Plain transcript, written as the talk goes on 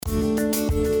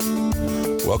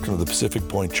Welcome to the Pacific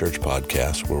Point Church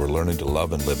podcast, where we're learning to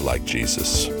love and live like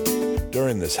Jesus.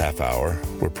 During this half hour,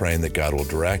 we're praying that God will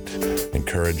direct,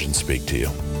 encourage, and speak to you.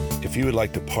 If you would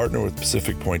like to partner with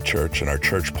Pacific Point Church and our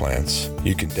church plants,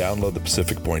 you can download the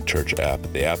Pacific Point Church app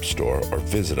at the App Store or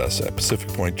visit us at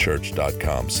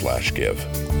pacificpointchurch.com/give.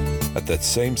 At that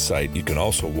same site, you can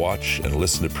also watch and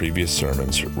listen to previous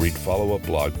sermons, read follow-up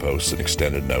blog posts and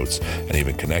extended notes, and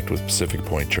even connect with Pacific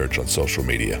Point Church on social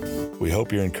media. We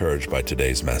hope you're encouraged by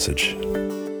today's message.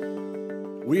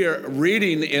 We are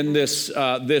reading in this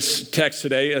text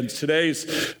today, and today's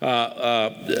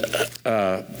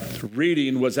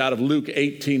reading was out of Luke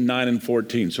 18:9 and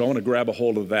 14. So I want to grab a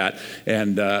hold of that,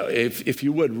 and if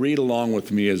you would read along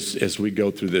with me as we go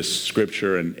through this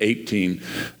scripture in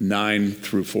 18:9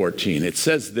 through 14. It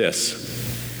says this: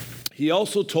 He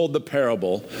also told the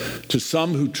parable to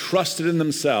some who trusted in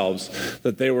themselves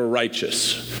that they were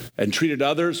righteous and treated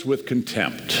others with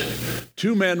contempt.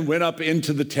 Two men went up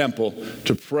into the temple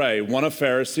to pray, one a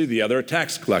Pharisee, the other a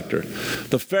tax collector.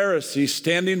 The Pharisee,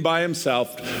 standing by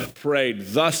himself,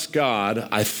 prayed, "Thus, God,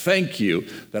 I thank you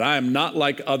that I am not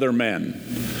like other men,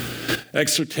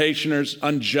 extortioners,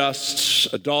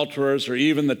 unjust, adulterers, or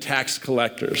even the tax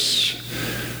collectors."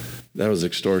 That was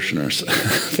extortioners.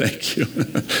 Thank you.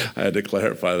 I had to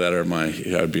clarify that or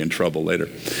I'd be in trouble later.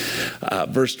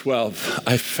 Verse 12,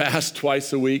 I fast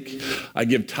twice a week. I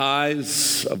give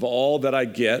tithes of all that I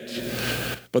get.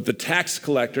 But the tax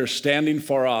collector, standing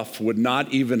far off, would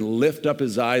not even lift up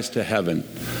his eyes to heaven,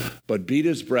 but beat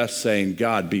his breast, saying,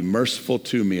 "God, be merciful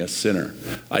to me, a sinner."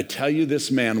 I tell you,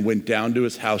 this man went down to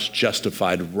his house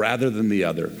justified rather than the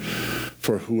other.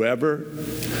 For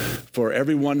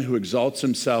everyone who exalts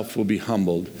himself will be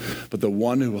humbled, but the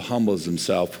one who humbles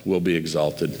himself will be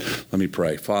exalted. Let me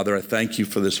pray. Father, I thank you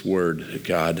for this word,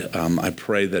 God. I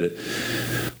pray that,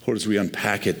 Lord, as we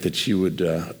unpack it, that you would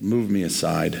move me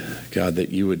aside, God,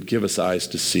 that you would give us eyes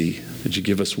to see, that you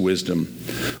give us wisdom,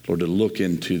 Lord, to look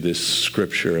into this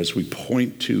scripture as we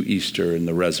point to Easter and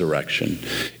the resurrection.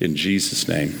 In Jesus'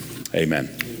 name, amen.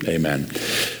 Amen.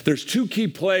 There's two key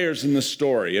players in this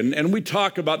story, and we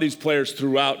talk about these players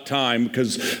throughout time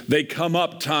because they come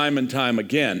up time and time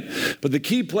again. But the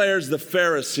key player is the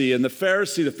Pharisee, and the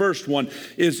Pharisee, the first one,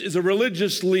 is a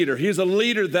religious leader. He's a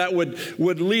leader that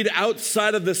would lead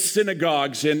outside of the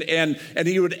synagogues, and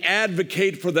he would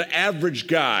advocate for the average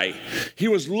guy. He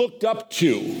was looked up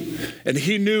to, and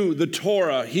he knew the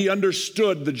Torah. He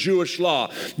understood the Jewish law.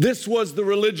 This was the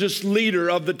religious leader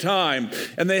of the time,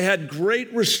 and they had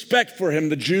great respect for him,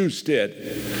 the Jews did,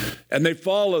 and they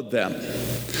followed them.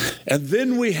 And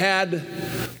then we had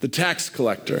the tax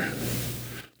collector.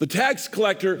 The tax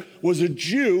collector was a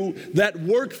Jew that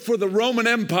worked for the Roman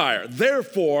Empire.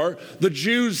 Therefore, the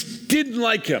Jews didn't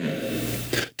like him.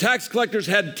 Tax collectors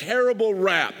had terrible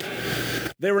rap.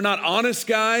 They were not honest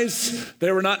guys.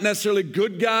 They were not necessarily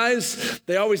good guys.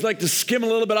 They always like to skim a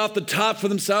little bit off the top for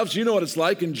themselves. You know what it's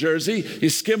like in Jersey.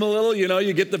 You skim a little,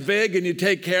 you get the vig and you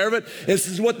take care of it. This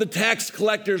is what the tax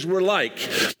collectors were like.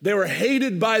 They were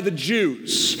hated by the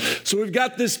Jews. So we've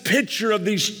got this picture of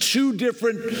these two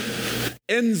different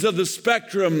ends of the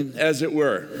spectrum, as it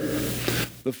were.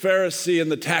 The Pharisee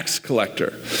and the tax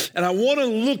collector. And I want to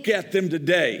look at them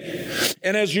today.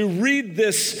 And as you read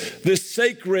this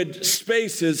sacred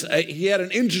spaces, he had an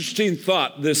interesting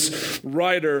thought, this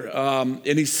writer, and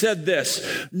he said this: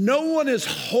 no one is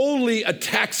wholly a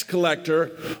tax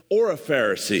collector or a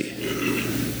Pharisee.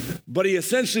 But he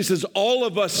essentially says all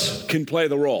of us can play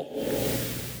the role.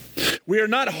 We are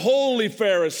not wholly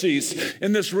Pharisees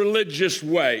in this religious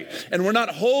way, and we're not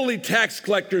wholly tax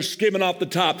collectors skimming off the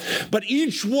top, but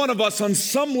each one of us on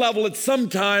some level at some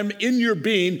time in your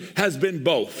being has been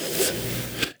both.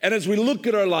 And as we look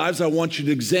at our lives, I want you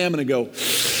to examine and go,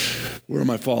 where am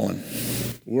I falling?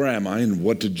 Where am I? And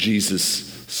what did Jesus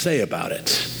say about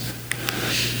it?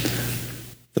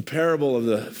 The parable of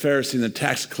the Pharisee and the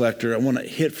tax collector, I want to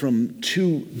hit from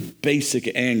two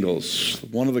basic angles.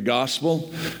 One of the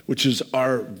gospel, which is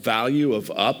our value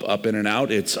of up in and out.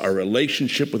 It's our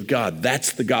relationship with God.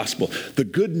 That's the gospel. The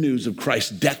good news of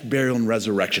Christ's death, burial, and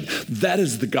resurrection. That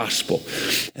is the gospel.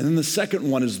 And then the second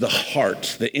one is the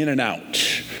heart, the in and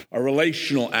out, our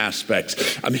relational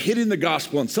aspects. I'm hitting the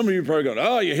gospel, and some of you are probably going,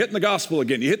 oh, you're hitting the gospel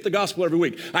again. You hit the gospel every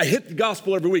week. I hit the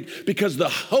gospel every week because the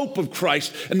hope of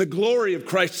Christ and the glory of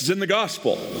Christ is in the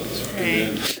gospel.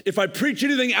 Right. If I preach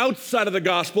anything outside of the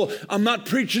gospel, I'm not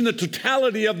preaching the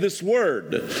totality of this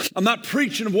word. I'm not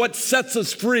preaching of what sets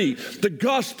us free. The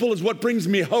gospel is what brings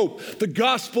me hope. The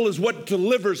gospel is what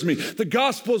delivers me. The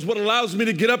gospel is what allows me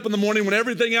to get up in the morning when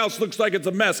everything else looks like it's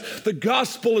a mess. The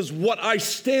gospel is what I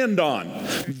stand on.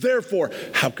 Therefore,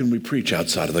 how can we preach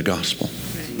outside of the gospel?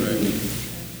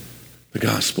 The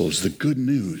gospel is the good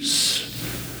news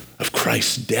of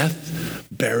Christ's death,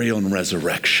 burial, and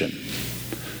resurrection.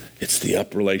 It's the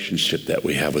up relationship that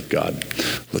we have with God.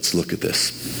 Let's look at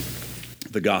this.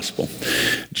 The gospel.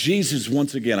 Jesus,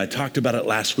 once again, I talked about it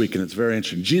last week, and it's very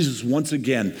interesting. Jesus, once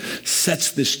again,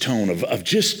 sets this tone of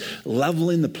just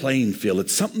leveling the playing field.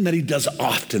 It's something that he does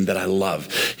often that I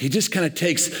love. He just kind of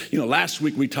takes, last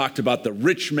week we talked about the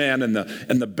rich man and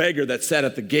the beggar that sat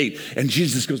at the gate, and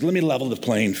Jesus goes, let me level the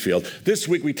playing field. This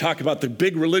week we talk about the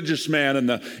big religious man and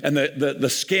the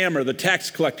scammer, the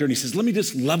tax collector, and he says, let me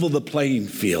just level the playing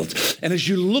field. And as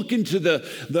you look into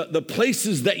the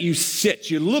places that you sit,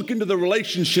 you look into the relationships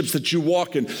that you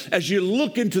walk in, as you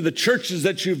look into the churches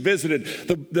that you visited,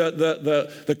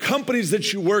 the companies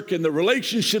that you work in, the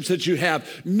relationships that you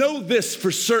have, know this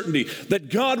for certainty, that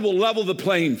God will level the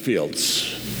playing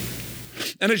fields.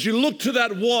 And as you look to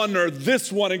that one or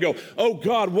this one and go, oh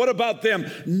God, what about them?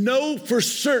 Know for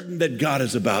certain that God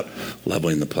is about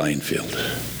leveling the playing field.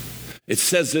 It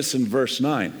says this in verse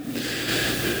 9.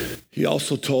 He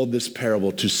also told this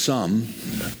parable to some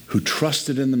who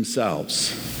trusted in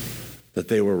themselves that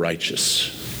they were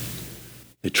righteous.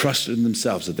 They trusted in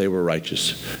themselves that they were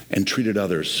righteous and treated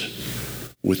others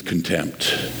with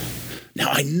contempt. Now,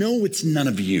 I know it's none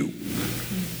of you.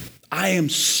 I am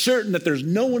certain that there's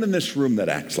no one in this room that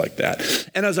acts like that.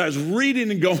 And as I was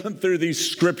reading and going through these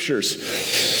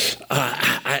scriptures,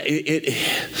 I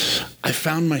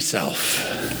found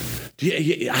myself. I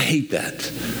hate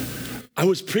that. I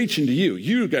was preaching to you.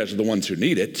 You guys are the ones who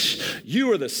need it.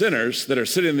 You are the sinners that are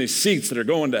sitting in these seats that are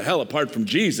going to hell apart from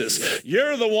Jesus.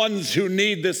 You're the ones who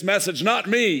need this message, not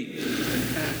me.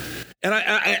 And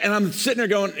I'm sitting there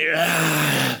going,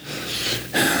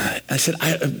 I said,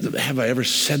 have I ever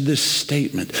said this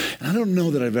statement? And I don't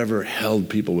know that I've ever held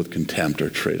people with contempt or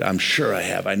treated. I'm sure I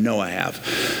have. I know I have.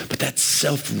 But that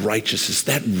self-righteousness,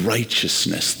 that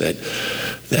righteousness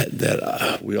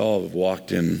that we all have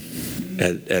walked in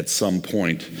at some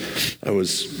point. I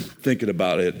was thinking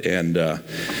about it, and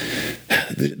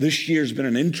this year's been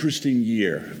an interesting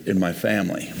year in my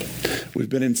family. We've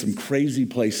been in some crazy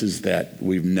places that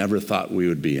we've never thought we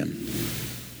would be in.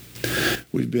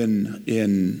 We've been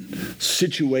in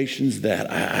situations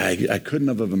that I couldn't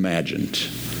have imagined,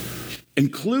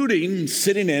 including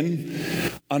sitting in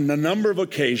on a number of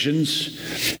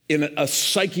occasions in a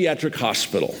psychiatric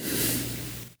hospital.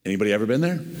 Anybody ever been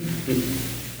there?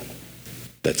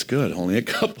 That's good. Only a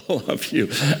couple of you.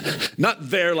 Not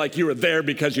there like you were there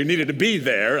because you needed to be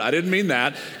there. I didn't mean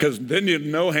that, because then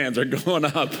no hands are going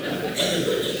up.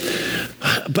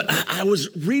 But I was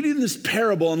reading this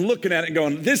parable and looking at it and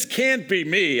going, this can't be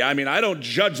me. I mean, I don't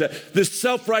judge that. This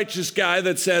self-righteous guy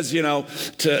that says,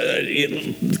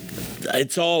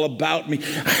 it's all about me.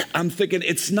 I'm thinking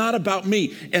it's not about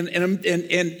me. And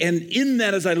in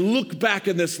that, as I look back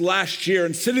in this last year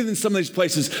and sitting in some of these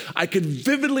places, I could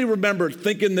vividly remember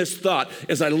thinking this thought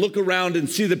as I look around and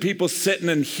see the people sitting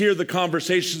and hear the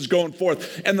conversations going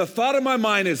forth. And the thought in my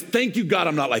mind is, thank you, God,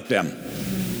 I'm not like them.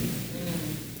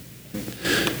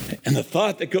 And the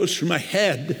thought that goes through my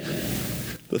head,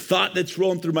 the thought that's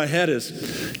rolling through my head is,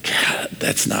 God,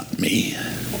 that's not me.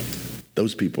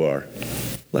 Those people are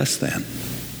less than.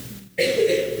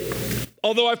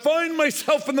 Although I find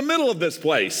myself in the middle of this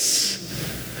place,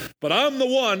 but I'm the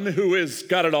one who has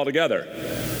got it all together.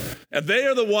 And they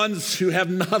are the ones who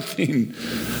have nothing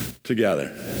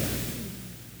together.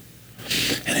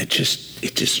 And it just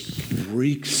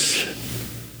reeks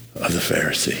of the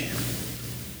Pharisee.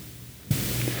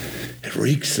 It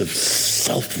reeks of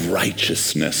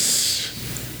self-righteousness.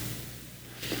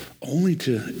 Only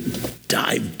to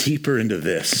dive deeper into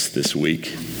this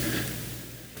week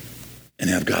and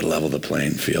have God level the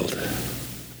playing field.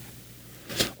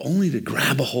 Only to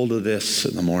grab a hold of this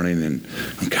in the morning and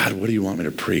God, what do you want me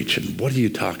to preach? And what are you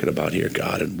talking about here,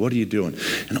 God? And what are you doing?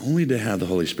 And only to have the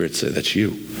Holy Spirit say, that's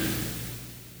you.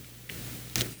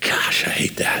 Gosh, I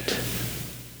hate that.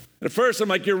 At first, I'm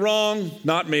like, you're wrong,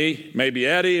 not me. Maybe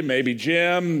Eddie, maybe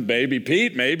Jim, maybe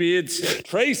Pete, maybe it's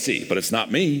Tracy, but it's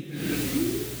not me.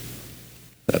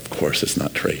 Of course, it's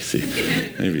not Tracy.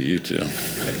 Maybe you too.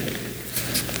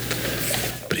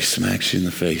 But he smacks you in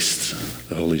the face,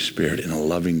 the Holy Spirit, in a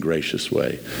loving, gracious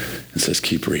way and says,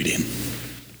 keep reading.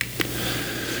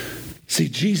 See,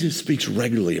 Jesus speaks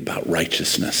regularly about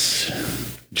righteousness.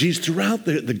 Jesus, throughout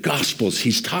the Gospels,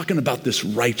 he's talking about this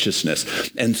righteousness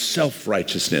and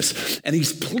self-righteousness. And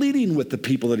he's pleading with the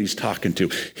people that he's talking to.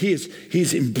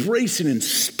 He's embracing and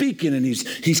speaking, and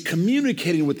he's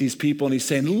communicating with these people, and he's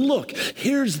saying, look,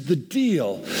 here's the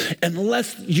deal.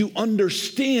 Unless you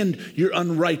understand your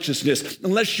unrighteousness,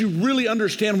 unless you really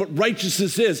understand what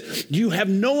righteousness is, you have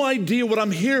no idea what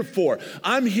I'm here for.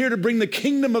 I'm here to bring the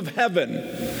kingdom of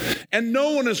heaven. And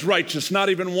no one is righteous, not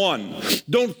even one.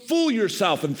 Don't fool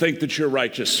yourself and think that you're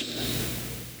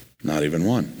righteous. Not even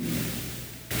one.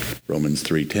 Romans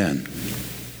 3:10.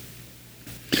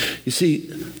 You see,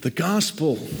 the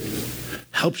gospel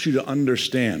helps you to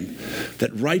understand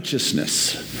that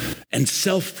righteousness and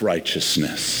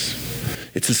self-righteousness,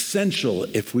 it's essential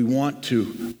if we want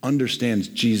to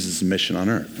understand Jesus' mission on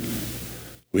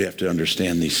earth. We have to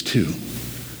understand these two.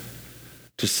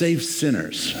 To save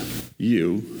sinners,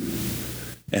 you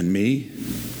and me,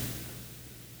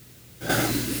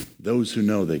 those who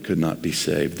know they could not be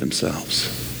saved themselves.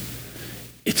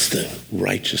 It's the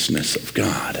righteousness of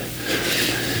God.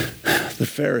 The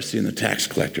Pharisee and the tax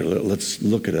collector, let's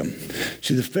look at them.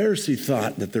 See, the Pharisee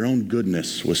thought that their own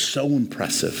goodness was so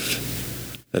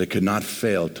impressive that it could not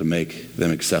fail to make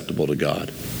them acceptable to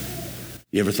God.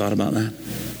 You ever thought about that?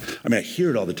 I mean, I hear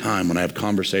it all the time when I have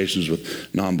conversations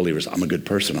with non-believers. I'm a good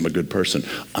person. I'm a good person.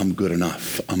 I'm good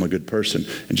enough. I'm a good person.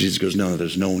 And Jesus goes, no,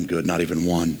 there's no one good, not even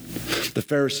one. The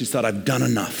Pharisees thought, I've done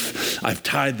enough. I've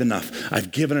tithed enough.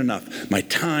 I've given enough. My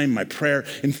time, my prayer.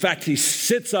 In fact, he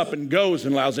sits up and goes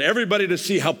and allows everybody to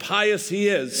see how pious he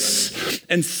is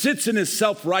and sits in his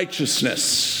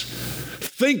self-righteousness,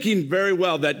 thinking very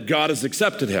well that God has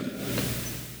accepted him.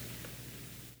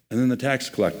 And then the tax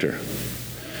collector,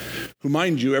 who,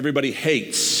 mind you, everybody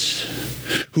hates,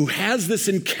 who has this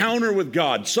encounter with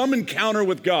God, some encounter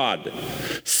with God.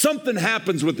 Something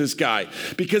happens with this guy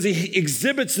because he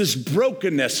exhibits this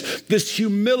brokenness, this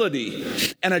humility,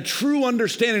 and a true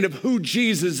understanding of who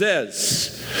Jesus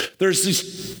is. There's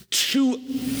these two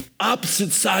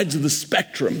opposite sides of the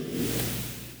spectrum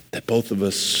that both of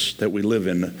us, that we live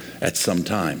in at some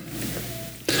time.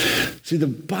 See, the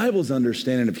Bible's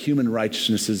understanding of human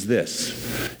righteousness is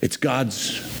this. It's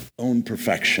God's own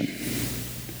perfection.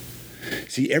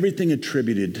 See, everything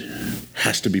attributed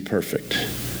has to be perfect.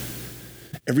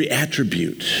 Every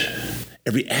attribute,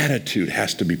 every attitude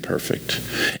has to be perfect.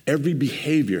 Every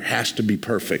behavior has to be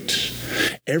perfect.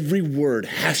 Every word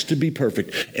has to be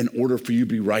perfect in order for you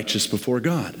to be righteous before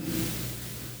God.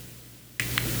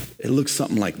 It looks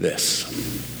something like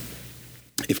this.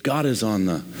 If God is on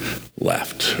the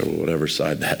left, or whatever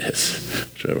side that is,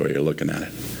 whichever way you're looking at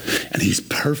it, and he's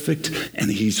perfect and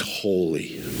he's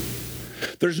holy.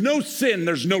 There's no sin,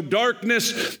 there's no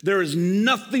darkness, there is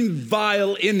nothing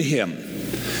vile in him.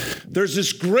 There's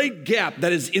this great gap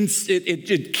that is,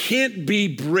 it can't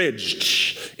be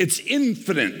bridged. It's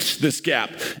infinite, this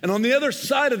gap. And on the other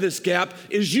side of this gap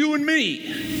is you and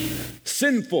me.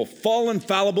 Sinful, fallen,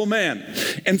 fallible man.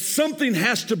 And something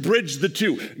has to bridge the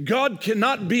two. God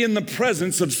cannot be in the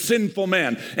presence of sinful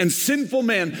man, and sinful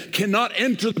man cannot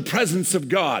enter the presence of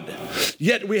God.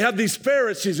 Yet we have these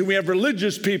Pharisees and we have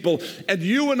religious people, and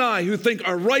you and I who think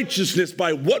our righteousness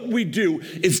by what we do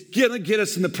is gonna get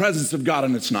us in the presence of God,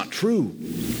 and it's not true.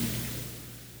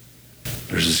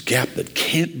 There's this gap that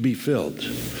can't be filled.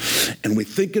 And we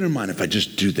think in our mind, if I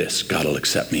just do this, God will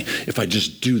accept me. If I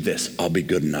just do this, I'll be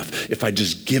good enough. If I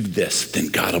just give this, then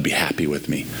God will be happy with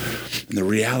me. And the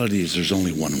reality is there's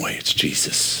only one way. It's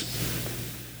Jesus.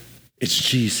 It's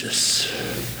Jesus.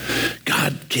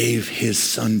 God gave his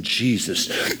son Jesus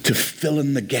to fill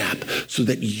in the gap so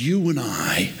that you and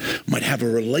I might have a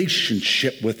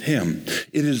relationship with him.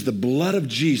 It is the blood of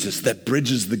Jesus that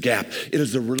bridges the gap. It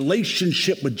is a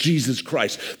relationship with Jesus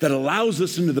Christ that allows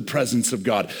us into the presence of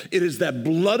God. It is that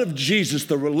blood of Jesus,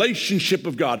 the relationship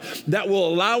of God, that will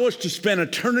allow us to spend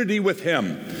eternity with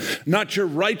him. Not your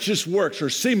righteous works or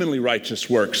seemingly righteous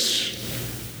works.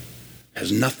 Has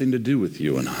nothing to do with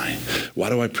you and I. Why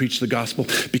do I preach the gospel?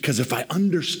 Because if I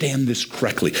understand this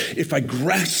correctly, if I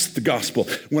grasp the gospel,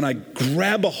 when I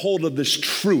grab a hold of this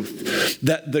truth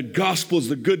that the gospel is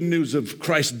the good news of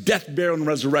Christ's death, burial, and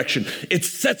resurrection, it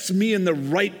sets me in the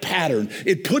right pattern.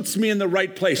 It puts me in the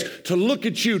right place to look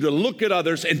at you, to look at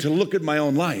others, and to look at my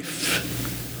own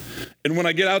life. And when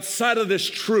I get outside of this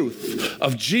truth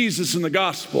of Jesus and the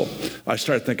gospel, I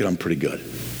start thinking I'm pretty good.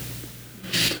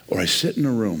 Or I sit in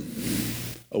a room,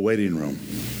 a waiting room,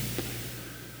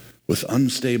 with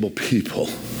unstable people,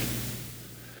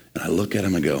 and I look at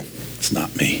them and go, it's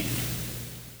not me.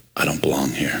 I don't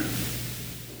belong here.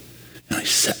 And I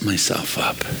set myself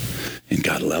up, and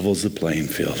God levels the playing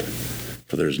field.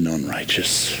 for there is none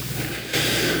righteous.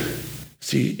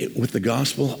 See, with the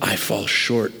gospel, I fall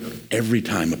short every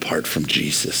time apart from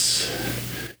Jesus.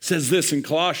 It says this in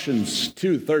Colossians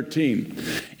 2:13,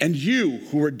 and you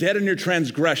who were dead in your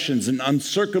transgressions and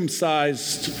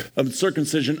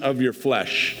uncircumcision of your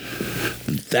flesh.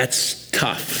 That's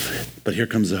tough, but here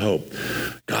comes the hope.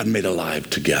 God made alive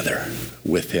together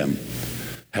with him,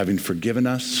 having forgiven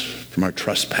us from our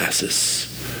trespasses.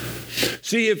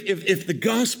 See, if the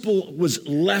gospel was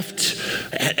left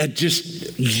at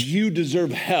just you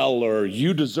deserve hell or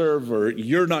you deserve or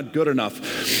you're not good enough,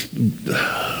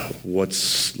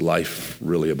 what's life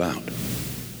really about?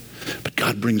 But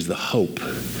God brings the hope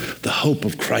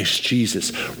of Christ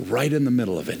Jesus right in the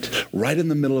middle of it, right in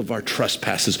the middle of our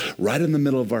trespasses, right in the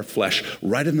middle of our flesh,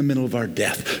 right in the middle of our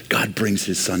death. God brings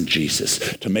his son Jesus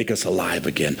to make us alive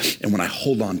again. And when I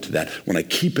hold on to that, when I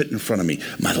keep it in front of me,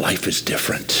 my life is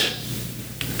different.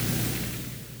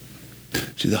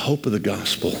 See, the hope of the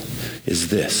gospel is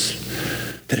this,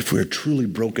 that if we're truly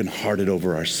brokenhearted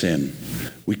over our sin,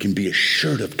 we can be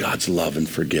assured of God's love and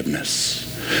forgiveness.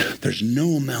 There's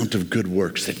no amount of good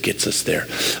works that gets us there,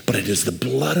 but it is the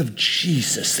blood of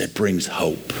Jesus that brings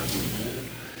hope.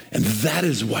 And that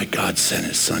is why God sent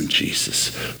his son Jesus,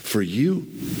 for you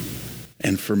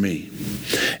and for me.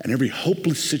 And every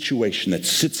hopeless situation that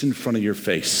sits in front of your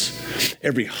face,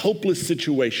 every hopeless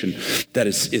situation that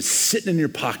is sitting in your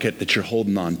pocket that you're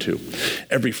holding on to,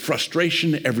 every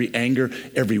frustration, every anger,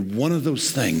 every one of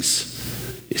those things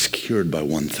is cured by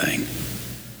one thing: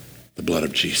 the blood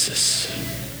of Jesus.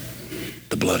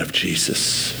 The blood of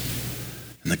Jesus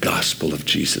and the gospel of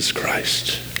Jesus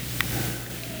Christ.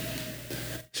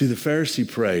 See, the Pharisee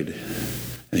prayed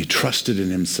and he trusted in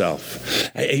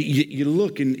himself. You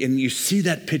look and you see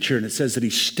that picture, and it says that he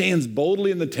stands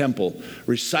boldly in the temple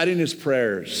reciting his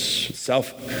prayers,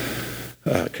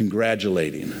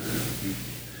 self-congratulating.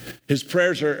 His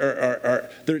prayers are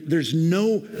there's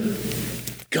no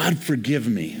God forgive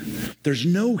me. There's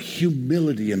no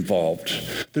humility involved.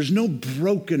 There's no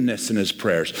brokenness in his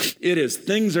prayers. It is,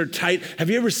 things are tight. Have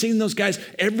you ever seen those guys?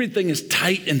 Everything is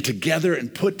tight and together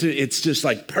and it's just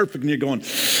like perfect. And you're going,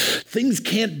 things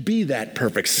can't be that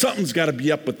perfect. Something's got to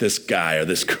be up with this guy or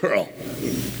this girl.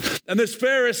 And this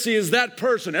Pharisee is that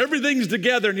person. Everything's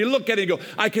together, and you look at it and you go,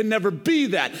 I can never be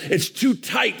that. It's too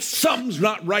tight. Something's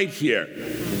not right here.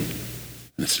 And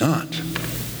it's not.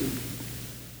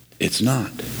 It's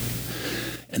not.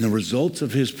 And the results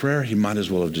of his prayer, he might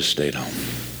as well have just stayed home,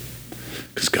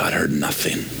 because God heard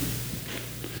nothing.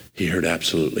 He heard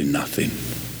absolutely nothing.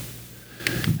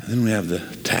 And then we have the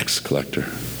tax collector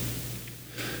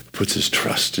who puts his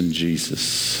trust in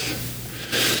Jesus.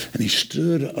 And he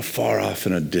stood afar off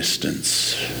in a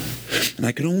distance. And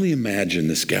I can only imagine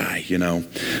this guy,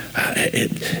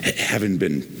 having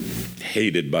been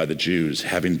hated by the Jews,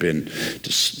 having been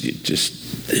just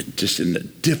in a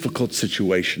difficult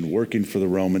situation, working for the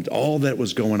Romans, all that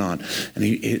was going on. And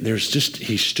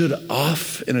he stood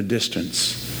off in a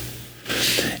distance.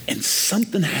 And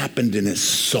something happened in his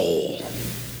soul.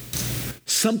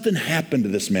 Something happened to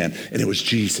this man, and it was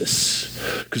Jesus.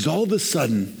 Because all of a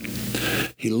sudden,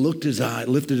 he lifted his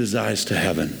eyes to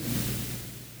heaven.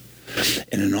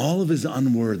 And in all of his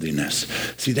unworthiness,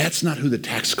 see, that's not who the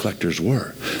tax collectors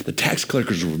were. The tax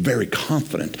collectors were very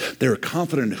confident. They were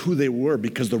confident in who they were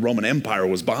because the Roman Empire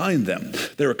was behind them.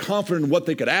 They were confident in what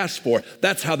they could ask for.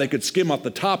 That's how they could skim off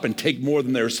the top and take more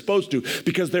than they were supposed to,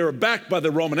 because they were backed by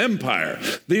the Roman Empire.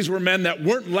 These were men that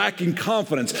weren't lacking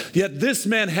confidence. Yet this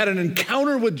man had an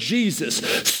encounter with Jesus,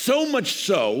 so much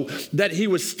so that he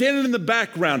was standing in the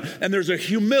background, and there's a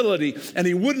humility, and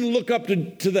he wouldn't look up to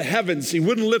the heavens. He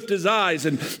wouldn't lift his eyes,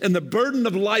 and the burden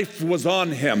of life was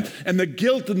on him, and the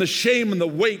guilt and the shame and the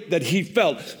weight that he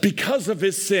felt because of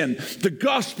his sin. The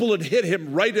gospel had hit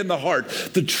him right in the heart.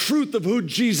 The truth of who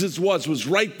Jesus was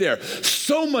right there,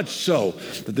 so much so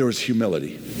that there was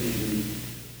humility.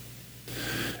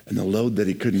 And the load that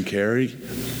he couldn't carry,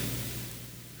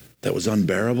 that was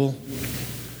unbearable,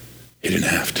 he didn't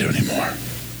have to anymore.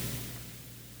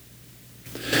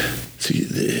 See,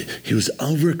 he was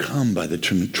overcome by the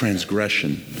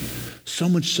transgression. So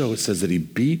much so, it says that he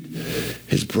beat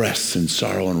his breasts in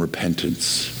sorrow and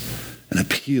repentance and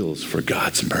appeals for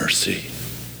God's mercy.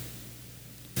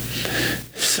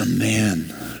 It's a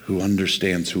man who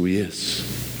understands who he is.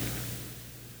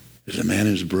 It's a man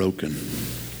who's broken.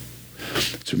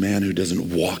 It's a man who doesn't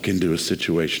walk into a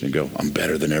situation and go, I'm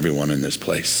better than everyone in this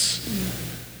place.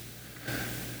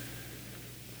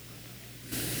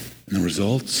 And the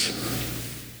results,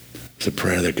 it's a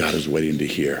prayer that God is waiting to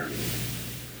hear.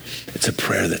 It's a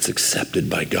prayer that's accepted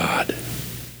by God.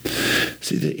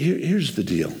 See, here's the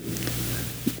deal.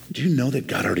 Do you know that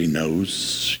God already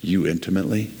knows you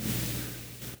intimately?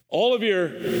 All of your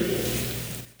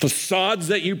facades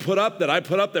that you put up, that I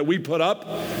put up, that we put up,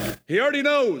 he already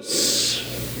knows.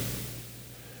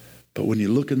 But when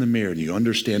you look in the mirror and you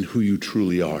understand who you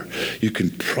truly are, you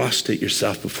can prostrate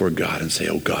yourself before God and say,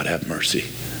 oh God, have mercy.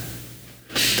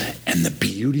 And the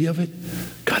beauty of it,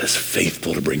 God is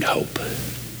faithful to bring hope.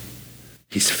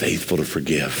 He's faithful to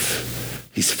forgive.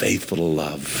 He's faithful to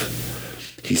love.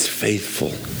 He's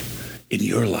faithful in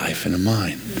your life and in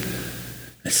mine.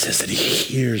 It says that he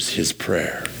hears his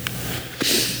prayer.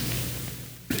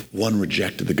 One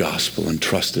rejected the gospel and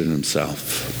trusted in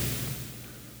himself.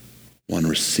 One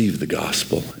received the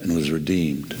gospel and was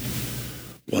redeemed.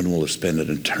 One will spend an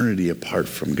eternity apart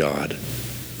from God.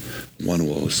 One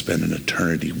will spend an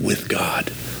eternity with God.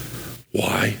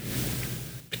 Why?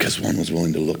 Because one was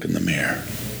willing to look in the mirror,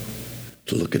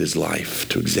 to look at his life,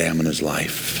 to examine his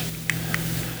life.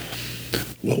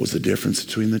 What was the difference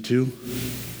between the two?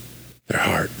 Their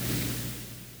heart.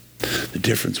 The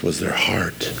difference was their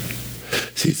heart.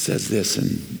 See, it says this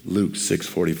in Luke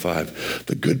 6:45.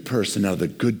 The good person out of the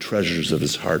good treasures of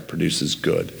his heart produces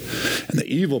good. And the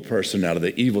evil person out of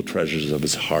the evil treasures of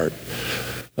his heart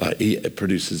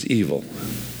produces evil.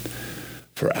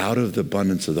 For out of the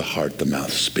abundance of the heart, the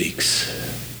mouth speaks.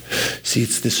 See,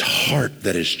 it's this heart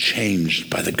that is changed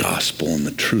by the gospel and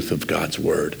the truth of God's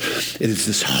word. It is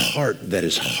this heart that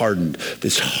is hardened,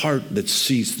 this heart that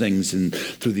sees things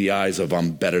through the eyes of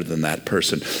I'm better than that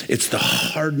person. It's the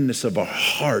hardness of our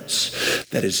hearts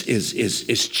that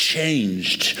is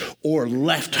changed or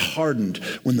left hardened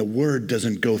when the word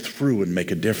doesn't go through and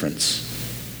make a difference.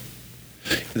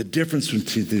 The difference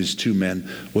between these two men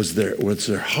was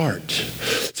their heart.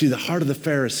 See, the heart of the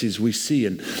Pharisees we see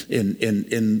in the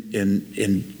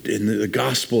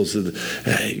Gospels.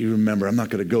 You remember, I'm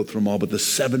not going to go through them all, but the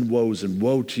 7 woes, and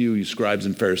woe to you, you scribes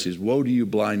and Pharisees. Woe to you,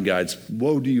 blind guides.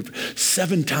 Woe to you.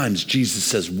 7 times Jesus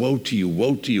says, woe to you,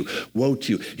 woe to you, woe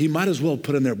to you. He might as well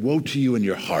put in there, woe to you in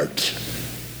your heart,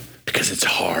 because it's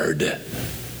hard.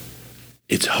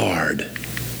 It's hard.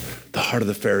 The heart of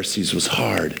the Pharisees was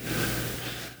hard.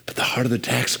 But the heart of the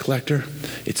tax collector,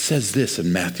 it says this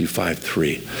in Matthew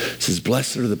 5:3. It says,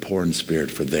 blessed are the poor in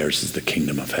spirit, for theirs is the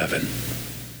kingdom of heaven.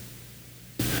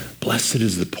 Blessed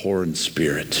is the poor in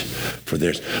spirit, for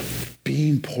theirs.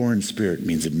 Being poor in spirit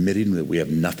means admitting that we have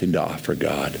nothing to offer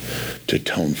God to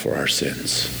atone for our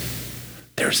sins.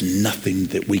 There's nothing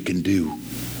that we can do.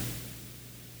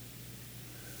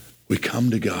 We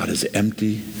come to God as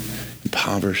empty,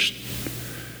 impoverished,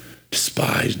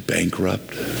 despised,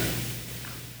 bankrupt.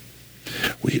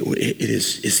 It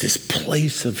is this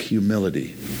place of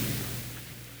humility.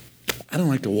 I don't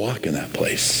like to walk in that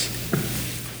place.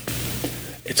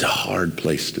 It's a hard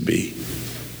place to be.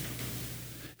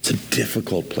 It's a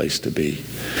difficult place to be.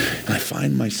 And I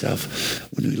find myself,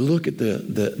 when we look at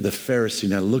the Pharisee,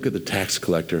 and I look at the tax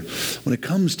collector, when it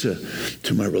comes to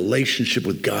my relationship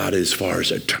with God as far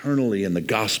as eternally in the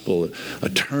gospel,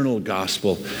 eternal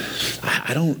gospel,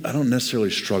 I don't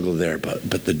necessarily struggle there,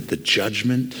 but the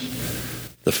judgment,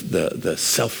 the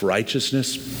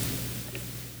self-righteousness,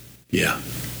 yeah.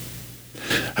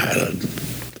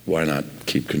 Why not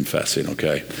keep confessing,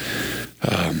 okay?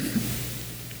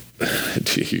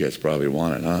 You guys probably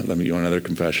want it, huh? You want another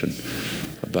confession?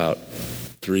 About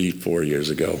 3-4 years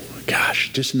ago,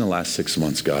 gosh, just in the last 6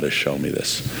 months, God has shown me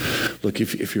this. Look,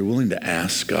 if you're willing to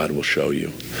ask, God will show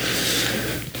you.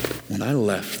 When I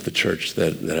left the church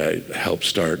that I helped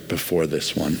start before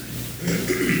this one,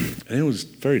 and it was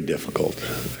very difficult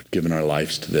giving our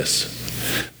lives to this.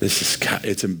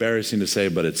 It's embarrassing to say,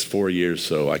 but it's 4 years,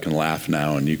 so I can laugh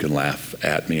now, and you can laugh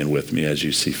at me and with me as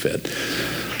you see fit.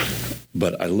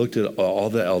 But I looked at all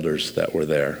the elders that were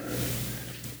there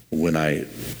when I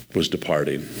was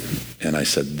departing, and I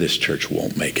said, this church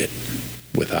won't make it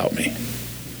without me.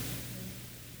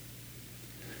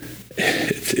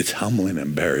 It's humbling and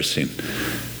embarrassing.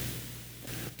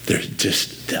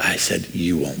 I said,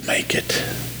 you won't make it.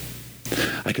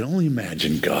 I can only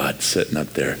imagine God sitting up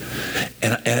there.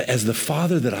 And as the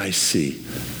father that I see,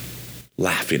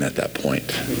 laughing at that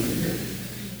point.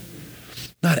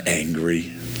 Not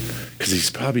angry, because he's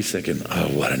probably thinking, oh,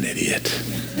 what an idiot.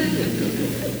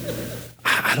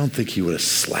 I don't think he would have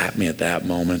slapped me at that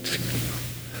moment,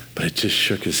 but it just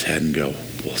shook his head and go,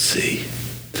 we'll see.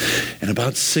 And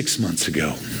about 6 months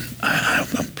ago,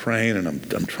 I'm praying and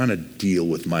I'm trying to deal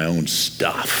with my own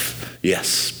stuff.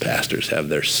 Yes, pastors have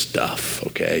their stuff,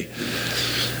 okay?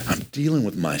 I'm dealing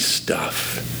with my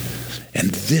stuff. And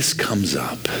this comes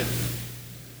up.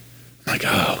 I'm like,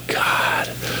 oh, God.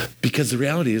 Because the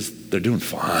reality is they're doing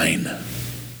fine.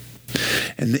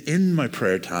 And in my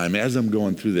prayer time, as I'm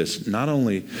going through this, not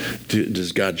only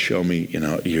does God show me,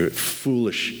 your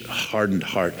foolish, hardened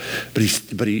heart, but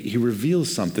he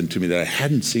reveals something to me that I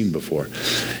hadn't seen before.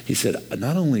 He said,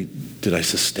 not only did I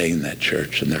sustain that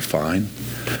church, and they're fine,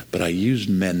 but I used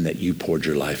men that you poured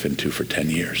your life into for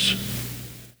 10 years.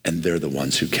 And they're the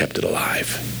ones who kept it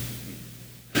alive.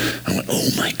 I went, oh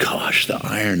my gosh, the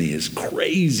irony is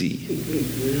crazy.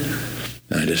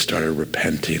 And I just started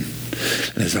repenting.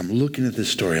 And as I'm looking at this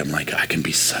story, I'm like, I can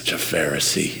be such a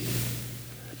Pharisee.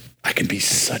 I can be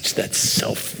such that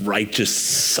self-righteous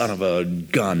son of a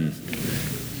gun.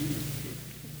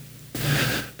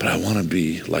 But I want to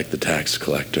be like the tax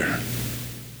collector.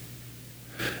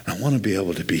 I want to be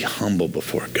able to be humble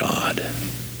before God.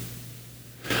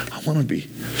 I want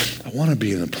to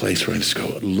be in a place where I just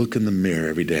go look in the mirror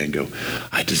every day and go,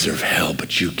 I deserve hell,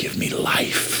 but you give me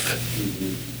life.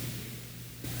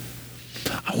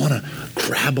 I want to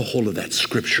grab a hold of that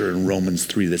scripture in Romans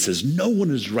 3 that says, no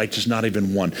one is righteous, not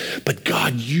even one, but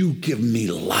God, you give me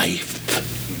life.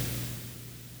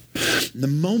 The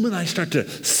moment I start to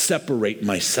separate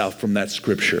myself from that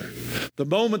scripture, the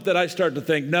moment that I start to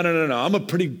think, no, I'm a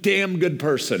pretty damn good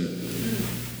person,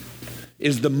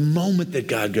 is the moment that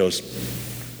God goes,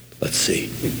 let's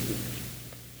see.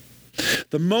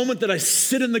 The moment that I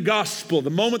sit in the gospel, the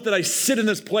moment that I sit in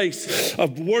this place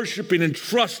of worshiping and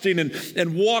trusting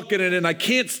and walking in it, and I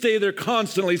can't stay there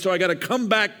constantly, so I got to come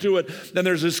back to it. Then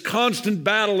there's this constant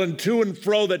battle and to and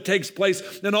fro that takes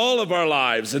place in all of our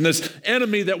lives, and this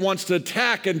enemy that wants to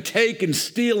attack and take and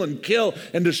steal and kill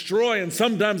and destroy, and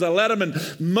sometimes I let him, and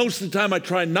most of the time I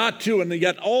try not to, and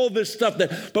yet all this stuff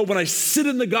but when I sit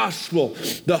in the gospel,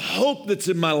 the hope that's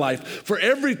in my life for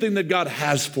everything that God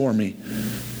has for me,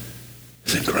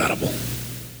 it's incredible.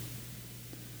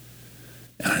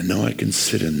 And I know I can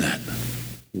sit in that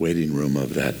waiting room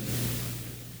of that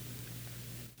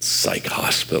psych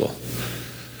hospital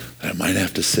that I might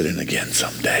have to sit in again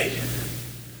someday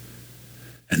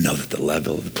and know that the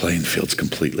level of the playing field's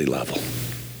completely level.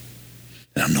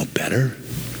 And I'm no better,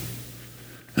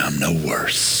 and I'm no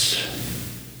worse.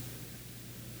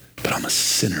 But I'm a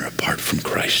sinner apart from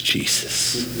Christ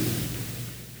Jesus.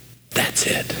 That's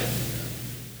it.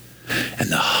 And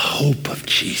the hope of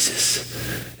Jesus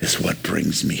is what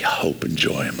brings me hope and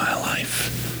joy in my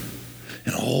life.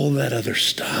 And all that other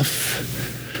stuff,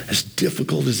 as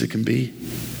difficult as it can be,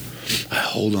 I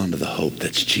hold on to the hope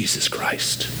that's Jesus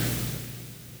Christ.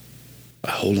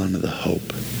 I hold on to the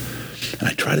hope. And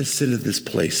I try to sit at this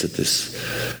place that this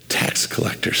tax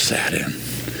collector sat in,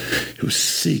 who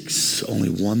seeks only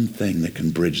one thing that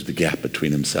can bridge the gap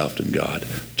between himself and God,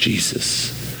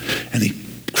 Jesus. And he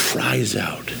cries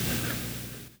out.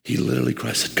 He literally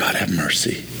cries, God, have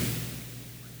mercy.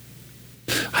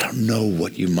 I don't know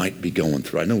what you might be going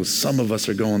through. I know what some of us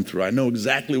are going through. I know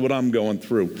exactly what I'm going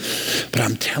through. But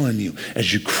I'm telling you,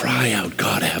 as you cry out,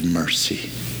 God, have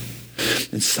mercy.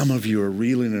 And some of you are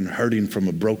reeling and hurting from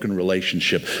a broken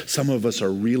relationship. Some of us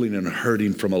are reeling and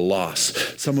hurting from a loss.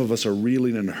 Some of us are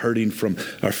reeling and hurting from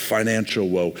our financial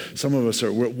woe. Some of us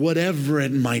are, whatever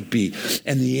it might be.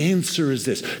 And the answer is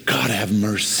this, God, have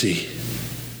mercy.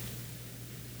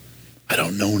 I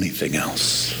don't know anything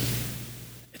else.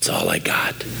 It's all I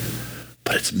got.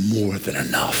 But it's more than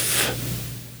enough.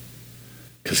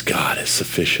 Because God is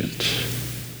sufficient.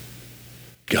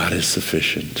 God is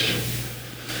sufficient.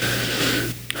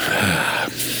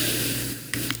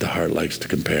 The heart likes to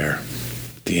compare.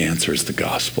 The answer is the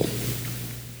gospel.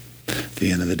 At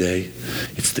the end of the day,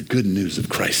 it's the good news of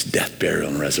Christ's death, burial,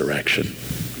 and resurrection.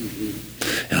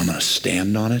 And I'm going to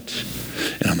stand on it.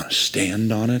 And I'm going to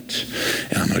stand on it,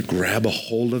 and I'm going to grab a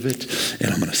hold of it,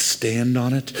 and I'm going to stand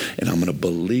on it, and I'm going to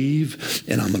believe,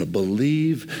 and I'm going to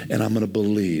believe, and I'm going to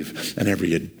believe. And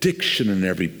every addiction and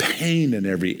every pain and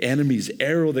every enemy's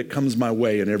arrow that comes my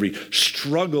way and every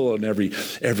struggle and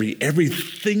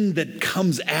everything that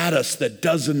comes at us that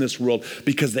does in this world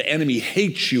because the enemy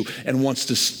hates you and wants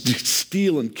to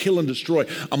steal and kill and destroy,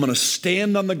 I'm going to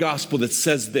stand on the gospel that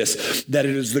says this, that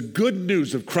it is the good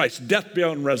news of Christ's death,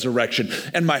 burial, and resurrection.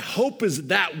 And my hope is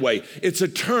that way. It's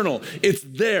eternal. It's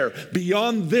there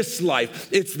beyond this life.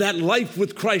 It's that life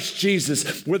with Christ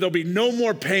Jesus where there'll be no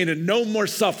more pain and no more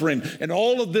suffering, and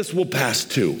all of this will pass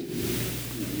too.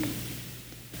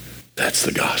 That's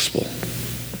the gospel.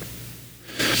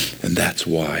 And that's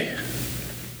why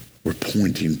we're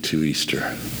pointing to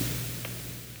Easter.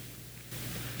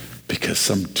 Because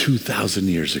some 2,000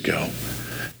 years ago,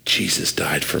 Jesus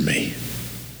died for me.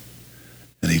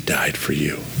 And he died for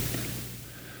you.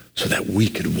 So that we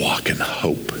could walk in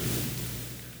hope.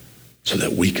 So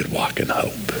that we could walk in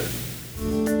hope.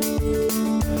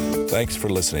 Thanks for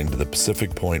listening to the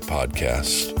Pacific Point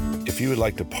Podcast. If you would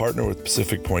like to partner with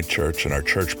Pacific Point Church and our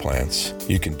church plants,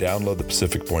 you can download the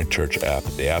Pacific Point Church app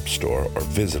at the App Store or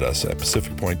visit us at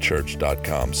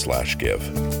pacificpointchurch.com/give.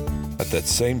 At that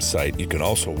same site, you can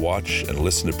also watch and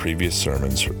listen to previous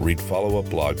sermons, read follow-up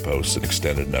blog posts and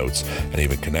extended notes, and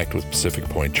even connect with Pacific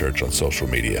Point Church on social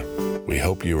media. We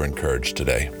hope you are encouraged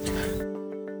today.